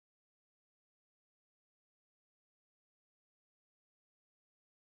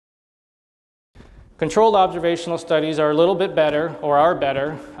Controlled observational studies are a little bit better, or are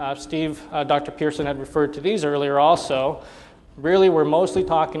better. Dr. Pearson had referred to these earlier also. Really, we're mostly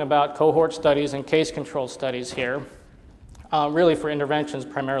talking about cohort studies and case-controlled studies here. Really for interventions,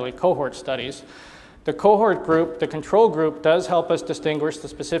 primarily cohort studies. The cohort group, the control group, does help us distinguish the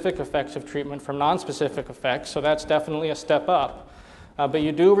specific effects of treatment from non-specific effects, so that's definitely a step up. But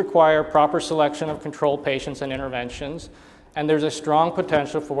you do require proper selection of control patients and interventions, and there's a strong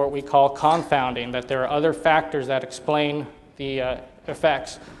potential for what we call confounding, that there are other factors that explain the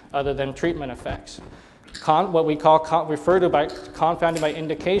effects other than treatment effects. What we refer to by confounding by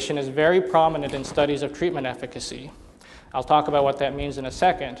indication is very prominent in studies of treatment efficacy. I'll talk about what that means in a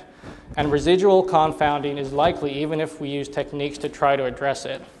second. And residual confounding is likely even if we use techniques to try to address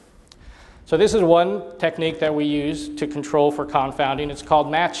it. So this is one technique that we use to control for confounding. It's called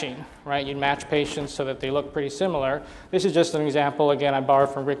matching, right? You match patients so that they look pretty similar. This is just an example. Again, I borrowed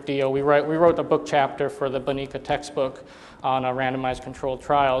from Rick Dio. We wrote a book chapter for the Bonica textbook on randomized controlled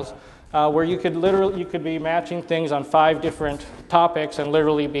trials, where you could be matching things on 5 different topics and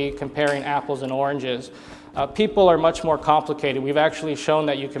literally be comparing apples and oranges. People are much more complicated. We've actually shown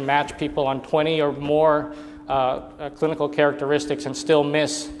that you can match people on 20 or more clinical characteristics and still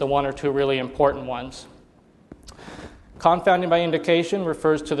miss the 1 or 2 really important ones. Confounding by indication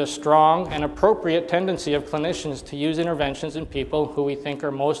refers to the strong and appropriate tendency of clinicians to use interventions in people who we think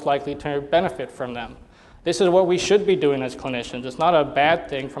are most likely to benefit from them. This is what we should be doing as clinicians. It's not a bad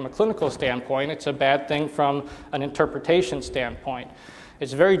thing from a clinical standpoint. It's a bad thing from an interpretation standpoint.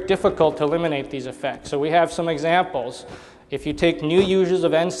 It's very difficult to eliminate these effects. So we have some examples. If you take new users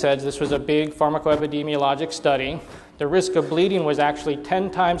of NSAIDs, this was a big pharmacoepidemiologic study, the risk of bleeding was actually 10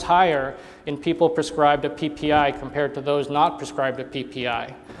 times higher in people prescribed a PPI compared to those not prescribed a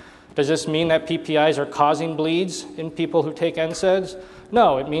PPI. Does this mean that PPIs are causing bleeds in people who take NSAIDs?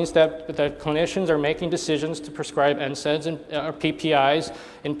 No, it means that clinicians are making decisions to prescribe NSAIDs or PPIs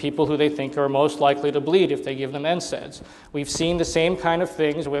in people who they think are most likely to bleed if they give them NSAIDs. We've seen the same kind of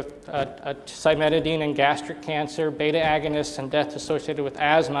things with cimetidine and gastric cancer, beta agonists and death associated with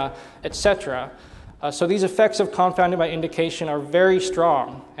asthma, etc. So these effects of confounding by indication are very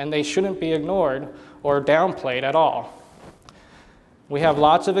strong, and they shouldn't be ignored or downplayed at all. We have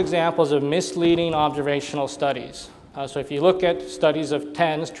lots of examples of misleading observational studies. So if you look at studies of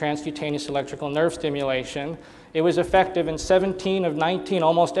TENS, transcutaneous electrical nerve stimulation, it was effective in 17 of 19.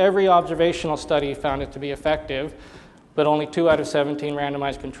 Almost every observational study found it to be effective, but only 2 out of 17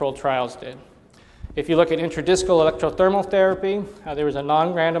 randomized controlled trials did. If you look at intradiscal electrothermal therapy, there was a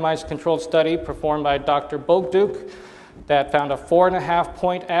non-randomized controlled study performed by Dr. Bogduk that found a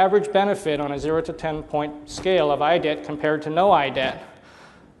 4.5-point average benefit on a 0 to 10-point scale of IDET compared to no IDET.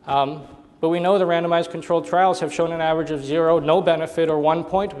 But we know the randomized controlled trials have shown an average of 0, no benefit, or 1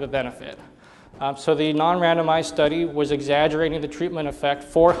 point of a benefit. So the non-randomized study was exaggerating the treatment effect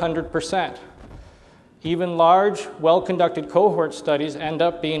 400%. Even large, well-conducted cohort studies end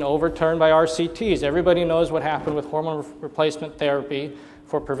up being overturned by RCTs. Everybody knows what happened with hormone replacement therapy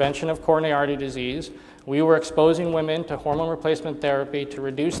for prevention of coronary artery disease. We were exposing women to hormone replacement therapy to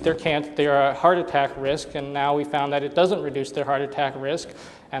reduce their heart attack risk, and now we found that it doesn't reduce their heart attack risk,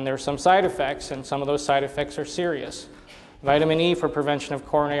 and there are some side effects, and some of those side effects are serious. Vitamin E for prevention of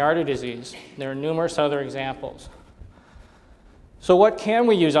coronary artery disease. There are numerous other examples. So what can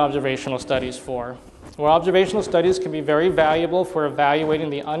we use observational studies for? Well, observational studies can be very valuable for evaluating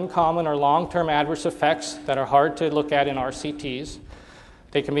the uncommon or long-term adverse effects that are hard to look at in RCTs.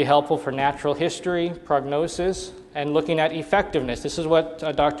 They can be helpful for natural history, prognosis, and looking at effectiveness. This is what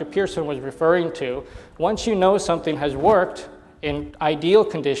Dr. Pearson was referring to. Once you know something has worked in ideal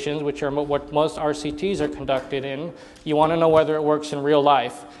conditions, which are what most RCTs are conducted in, you want to know whether it works in real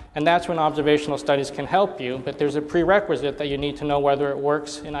life. And that's when observational studies can help you, but there's a prerequisite that you need to know whether it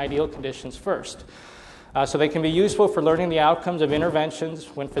works in ideal conditions first. So they can be useful for learning the outcomes of interventions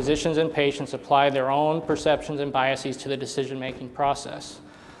when physicians and patients apply their own perceptions and biases to the decision-making process.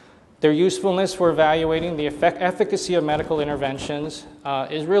 Their usefulness for evaluating the efficacy of medical interventions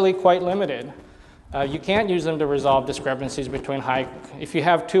is really quite limited. You can't use them to resolve discrepancies between if you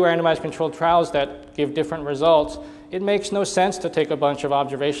have 2 randomized controlled trials that give different results, it makes no sense to take a bunch of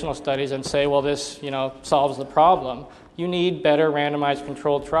observational studies and say, well, this solves the problem. You need better randomized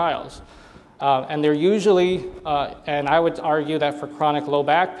controlled trials. And they're usually, and I would argue that for chronic low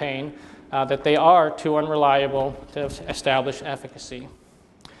back pain, that they are too unreliable to establish efficacy.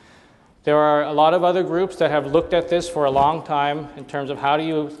 There are a lot of other groups that have looked at this for a long time in terms of how do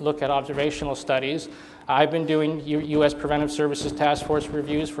you look at observational studies. I've been doing U.S. Preventive Services Task Force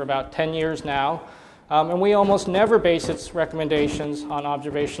reviews for about 10 years now. And we almost never base its recommendations on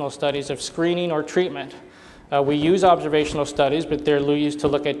observational studies of screening or treatment. We use observational studies, but they're used to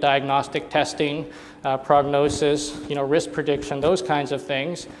look at diagnostic testing, prognosis, risk prediction, those kinds of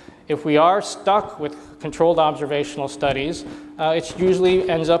things. If we are stuck with controlled observational studies, it usually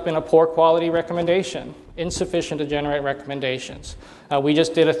ends up in a poor quality recommendation, insufficient to generate recommendations. We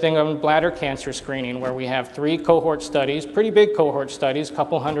just did a thing on bladder cancer screening where we have 3 cohort studies, pretty big cohort studies, a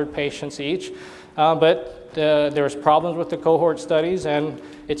couple hundred patients each, but there's problems with the cohort studies, and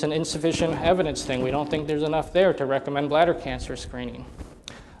it's an insufficient evidence thing. We don't think there's enough there to recommend bladder cancer screening.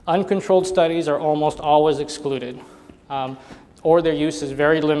 Uncontrolled studies are almost always excluded, or their use is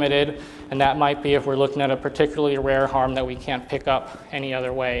very limited, and that might be if we're looking at a particularly rare harm that we can't pick up any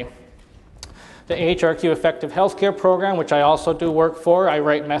other way. The AHRQ Effective Healthcare Program, which I also do work for, I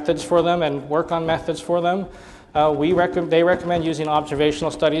write methods for them and work on methods for them. They recommend using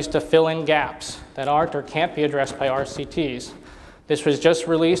observational studies to fill in gaps that aren't or can't be addressed by RCTs. This was just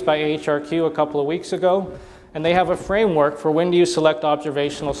released by AHRQ a couple of weeks ago, and they have a framework for when do you select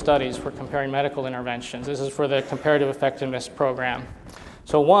observational studies for comparing medical interventions. This is for the Comparative Effectiveness Program.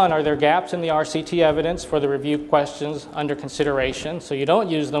 So 1, are there gaps in the RCT evidence for the review questions under consideration? So you don't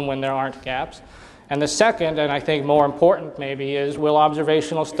use them when there aren't gaps. And the second, and I think more important maybe, is will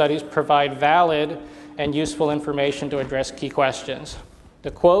observational studies provide valid and useful information to address key questions?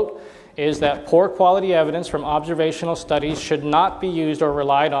 The quote is that poor quality evidence from observational studies should not be used or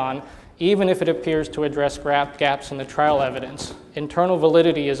relied on even if it appears to address gaps in the trial evidence. Internal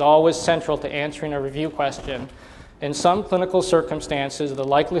validity is always central to answering a review question. In some clinical circumstances, the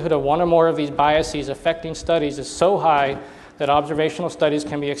likelihood of one or more of these biases affecting studies is so high that observational studies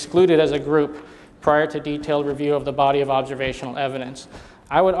can be excluded as a group prior to detailed review of the body of observational evidence.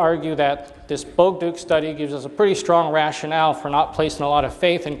 I would argue that this Bogduk study gives us a pretty strong rationale for not placing a lot of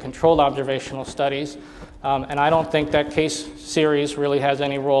faith in controlled observational studies, and I don't think that case series really has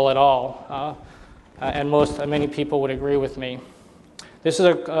any role at all, and many people would agree with me. This is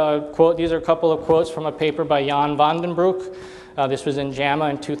a quote. These are a couple of quotes from a paper by Jan Vandenbroek. This was in JAMA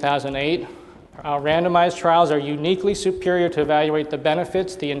in 2008. Randomized trials are uniquely superior to evaluate the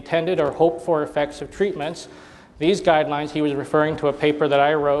benefits, the intended or hoped for effects of treatments. These guidelines, he was referring to a paper that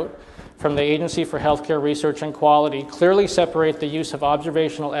I wrote from the Agency for Healthcare Research and Quality, clearly separate the use of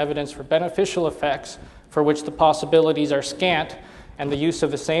observational evidence for beneficial effects for which the possibilities are scant, and the use of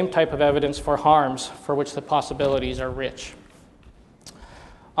the same type of evidence for harms for which the possibilities are rich.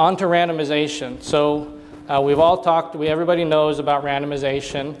 On to randomization. So we've all talked, everybody knows about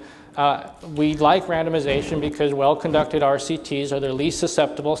randomization. We like randomization because well-conducted RCTs are the least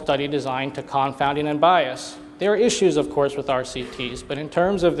susceptible study design to confounding and bias. There are issues, of course, with RCTs, but in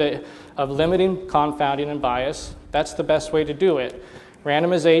terms of limiting confounding and bias, that's the best way to do it.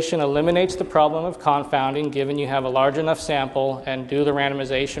 Randomization eliminates the problem of confounding, given you have a large enough sample and do the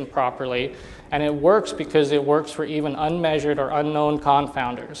randomization properly. And it works because it works for even unmeasured or unknown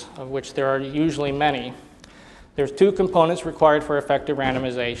confounders, of which there are usually many. There's 2 components required for effective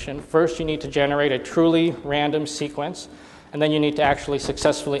randomization. First, you need to generate a truly random sequence, and then you need to actually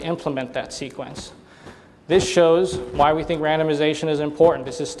successfully implement that sequence. This shows why we think randomization is important.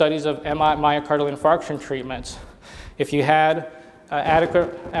 This is studies of myocardial infarction treatments. If you had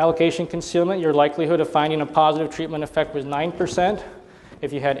adequate allocation concealment, your likelihood of finding a positive treatment effect was 9%.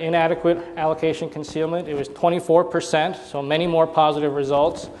 If you had inadequate allocation concealment, it was 24%, so many more positive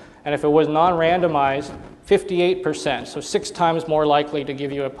results. And if it was non-randomized, 58%, so 6 times more likely to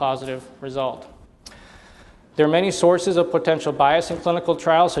give you a positive result. There are many sources of potential bias in clinical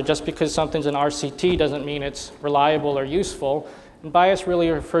trials, so just because something's an RCT doesn't mean it's reliable or useful. And bias really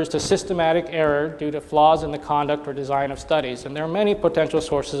refers to systematic error due to flaws in the conduct or design of studies. And there are many potential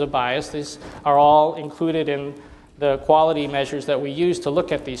sources of bias. These are all included in the quality measures that we use to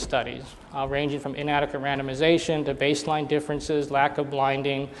look at these studies, ranging from inadequate randomization to baseline differences, lack of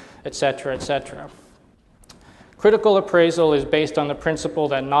blinding, et cetera, et cetera. Critical appraisal is based on the principle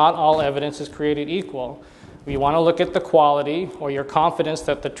that not all evidence is created equal. We want to look at the quality or your confidence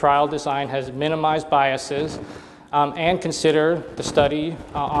that the trial design has minimized biases, and consider the study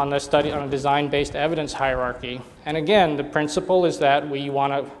on a design-based evidence hierarchy. And again, the principle is that we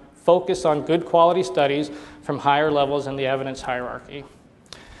want to focus on good quality studies from higher levels in the evidence hierarchy.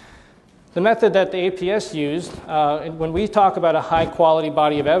 The method that the APS used, when we talk about a high quality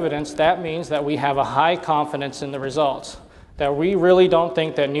body of evidence, that means that we have a high confidence in the results, that we really don't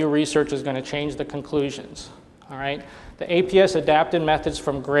think that new research is going to change the conclusions. All right? The APS adapted methods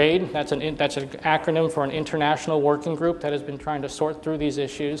from GRADE, that's an acronym for an international working group that has been trying to sort through these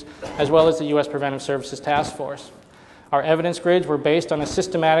issues, as well as the U.S. Preventive Services Task Force. Our evidence grids were based on a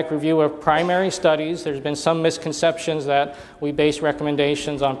systematic review of primary studies. There's been some misconceptions that we base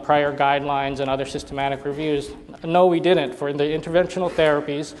recommendations on prior guidelines and other systematic reviews. No, we didn't. For the interventional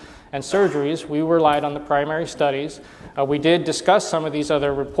therapies and surgeries, we relied on the primary studies. We did discuss some of these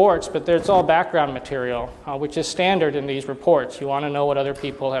other reports, but it's all background material, which is standard in these reports. You want to know what other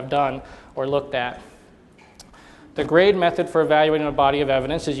people have done or looked at. The grade method for evaluating a body of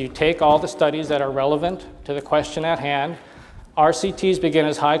evidence is you take all the studies that are relevant to the question at hand. RCTs begin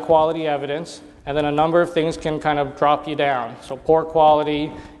as high quality evidence, and then a number of things can kind of drop you down. So poor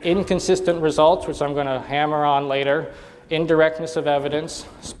quality, inconsistent results, which I'm going to hammer on later, indirectness of evidence,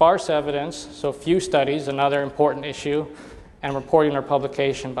 sparse evidence, so few studies, another important issue, and reporting or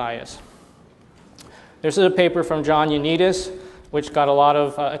publication bias. This is a paper from John Ioannidis, which got a lot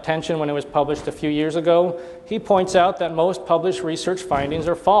of attention when it was published a few years ago. He points out that most published research findings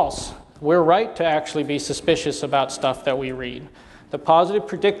are false. We're right to actually be suspicious about stuff that we read. The positive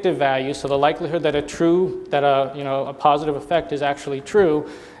predictive value, so the likelihood that a positive effect is actually true,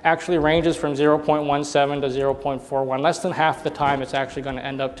 actually ranges from 0.17 to 0.41. Less than half the time it's actually going to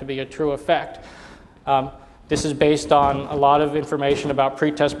end up to be a true effect. This is based on a lot of information about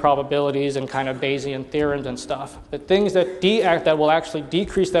pretest probabilities and kind of Bayesian theorems and stuff. The things that will actually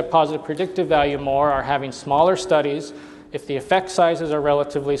decrease that positive predictive value more are having smaller studies, if the effect sizes are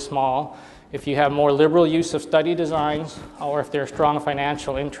relatively small, if you have more liberal use of study designs, or if there are strong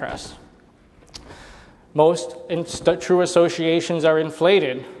financial interests. Most true associations are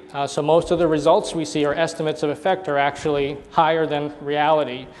inflated, so most of the results we see or estimates of effect are actually higher than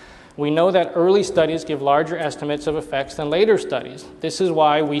reality. We know that early studies give larger estimates of effects than later studies. This is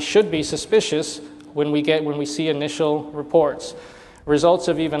why we should be suspicious when we see initial reports. Results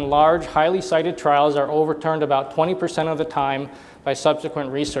of even large, highly cited trials are overturned about 20% of the time by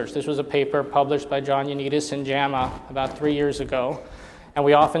subsequent research. This was a paper published by John Ioannidis in JAMA about 3 years ago. And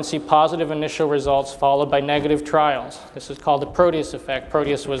we often see positive initial results followed by negative trials. This is called the Proteus effect.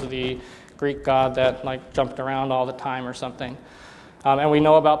 Proteus was the Greek god that jumped around all the time or something. And we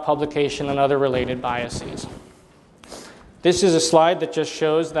know about publication and other related biases. This is a slide that just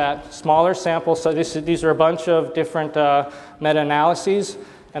shows that smaller samples, so these are a bunch of different meta-analyses,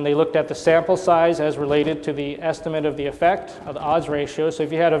 and they looked at the sample size as related to the estimate of the effect of the odds ratio. So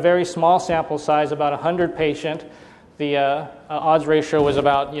if you had a very small sample size, about 100 patient, the odds ratio was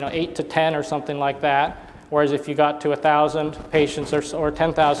about 8 to 10 or something like that. Whereas if you got to 1,000 patients or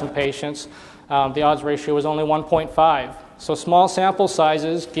 10,000 patients, the odds ratio was only 1.5. So small sample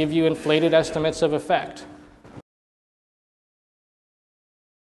sizes give you inflated estimates of effect.